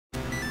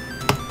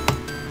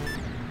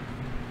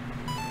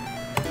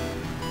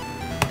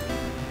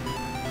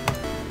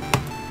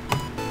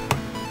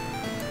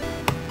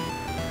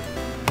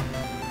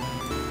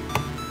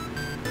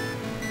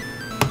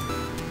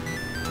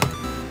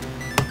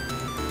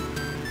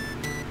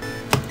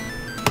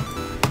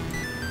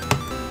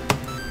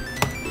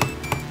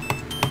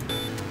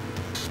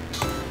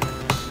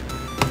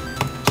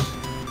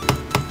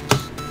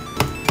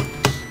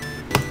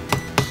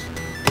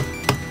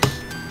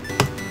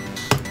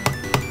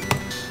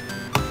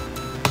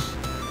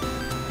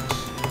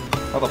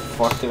How the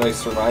fuck did I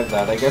survive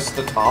that? I guess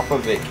the top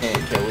of it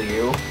can't kill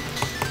you.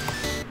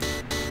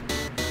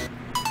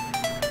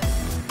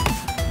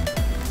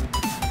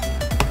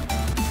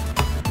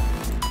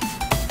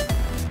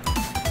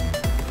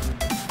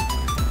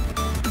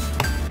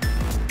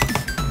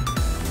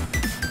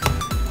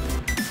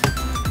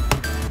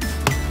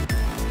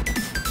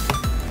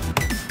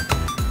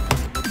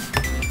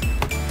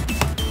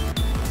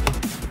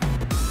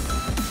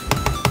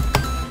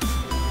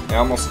 I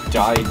almost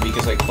died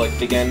because I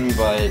clicked again,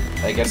 but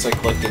I guess I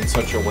clicked in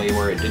such a way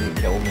where it didn't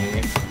kill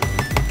me.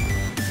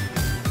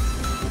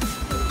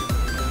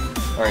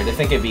 Alright, I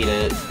think I beat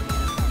it.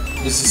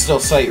 This is still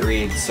sight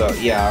read, so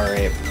yeah,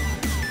 alright.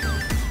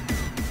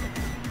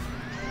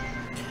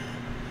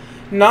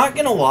 Not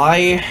gonna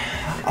lie,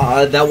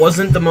 that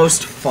wasn't the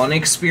most fun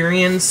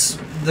experience.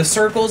 The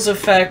circles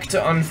effect,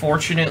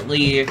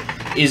 unfortunately,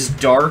 is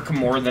dark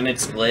more than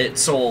it's lit,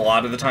 so a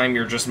lot of the time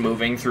you're just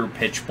moving through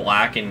pitch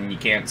black and you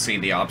can't see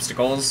the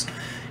obstacles.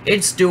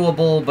 It's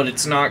doable, but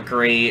it's not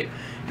great.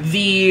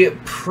 The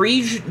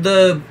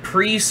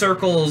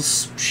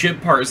pre-circles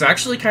ship part is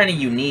actually kind of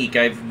unique.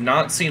 I've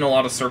not seen a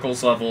lot of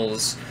circles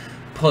levels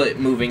put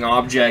moving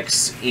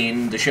objects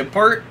in the ship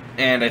part,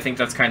 and I think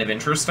that's kind of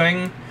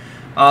interesting.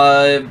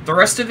 The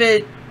rest of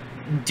it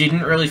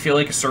didn't really feel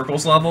like a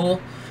circles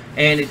level,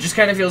 and it just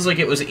kind of feels like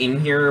it was in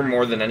here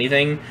more than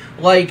anything.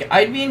 Like,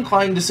 I'd be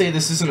inclined to say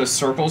this isn't a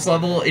circles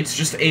level, it's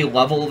just a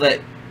level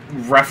that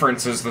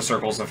references the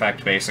circles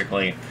effect,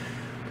 basically.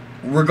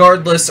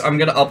 Regardless, I'm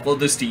gonna upload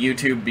this to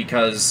YouTube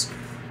because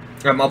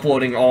I'm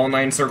uploading all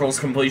 9 circles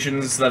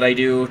completions that I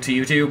do to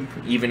YouTube,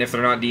 even if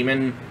they're not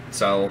demon,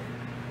 so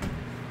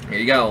here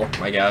you go,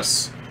 I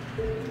guess.